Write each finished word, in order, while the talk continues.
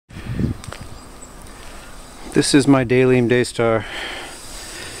This is my Daelim Daystar.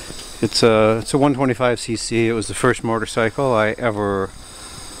 It's a 125cc. It was the first motorcycle I ever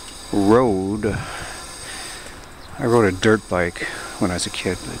rode. I rode a dirt bike when I was a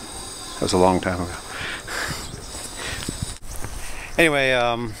kid, but that was a long time ago. Anyway,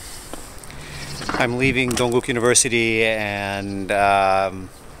 I'm leaving Gyeongju University, and I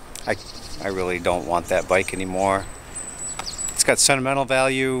really don't want that bike anymore. It's got sentimental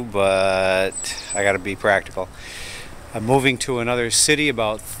value, but I gotta be practical. I'm moving to another city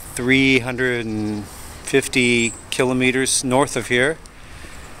about 350 kilometers north of here.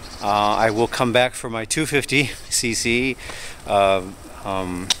 I will come back for my 250cc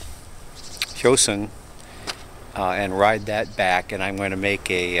Hyoseung and ride that back, and I'm going to make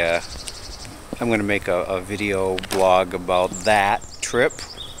a video blog about that trip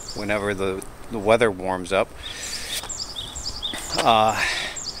whenever the weather warms up.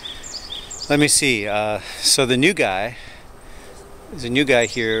 Let me see. So the new guy, there's a new guy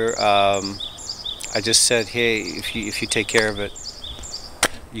here. I just said, hey, if you take care of it,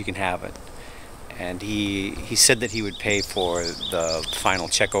 you can have it. And he said that he would pay for the final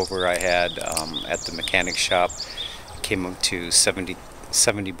checkover I had at the mechanic shop. It came up to 70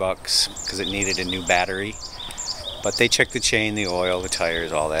 bucks because it needed a new battery. But they checked the chain, the oil, the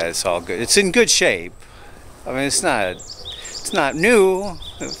tires, all that. It's all good. It's in good shape. I mean, it's not new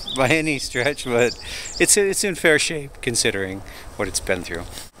by any stretch, but it's in fair shape considering what it's been through.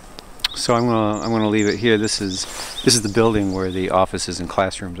 So I'm gonna leave it here. This is the building where the offices and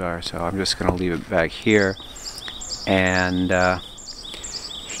classrooms are. So I'm just gonna leave it back here. And I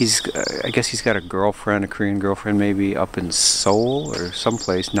guess he's got a girlfriend, a Korean girlfriend, maybe up in Seoul or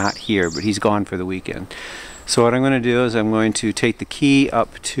someplace, not here, but he's gone for the weekend. So what I'm going to do is I'm going to take the key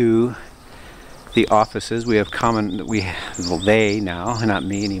up to the offices. We have well, they now, not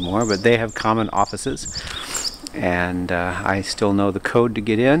me anymore, but they have common offices, and I still know the code to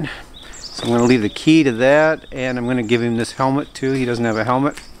get in. So I'm going to leave the key to that, and I'm going to give him this helmet too. He doesn't have a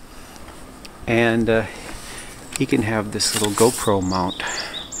helmet, and he can have this little GoPro mount.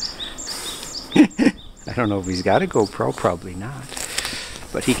 I don't know if he's got a GoPro, probably not,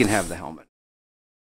 but he can have the helmet.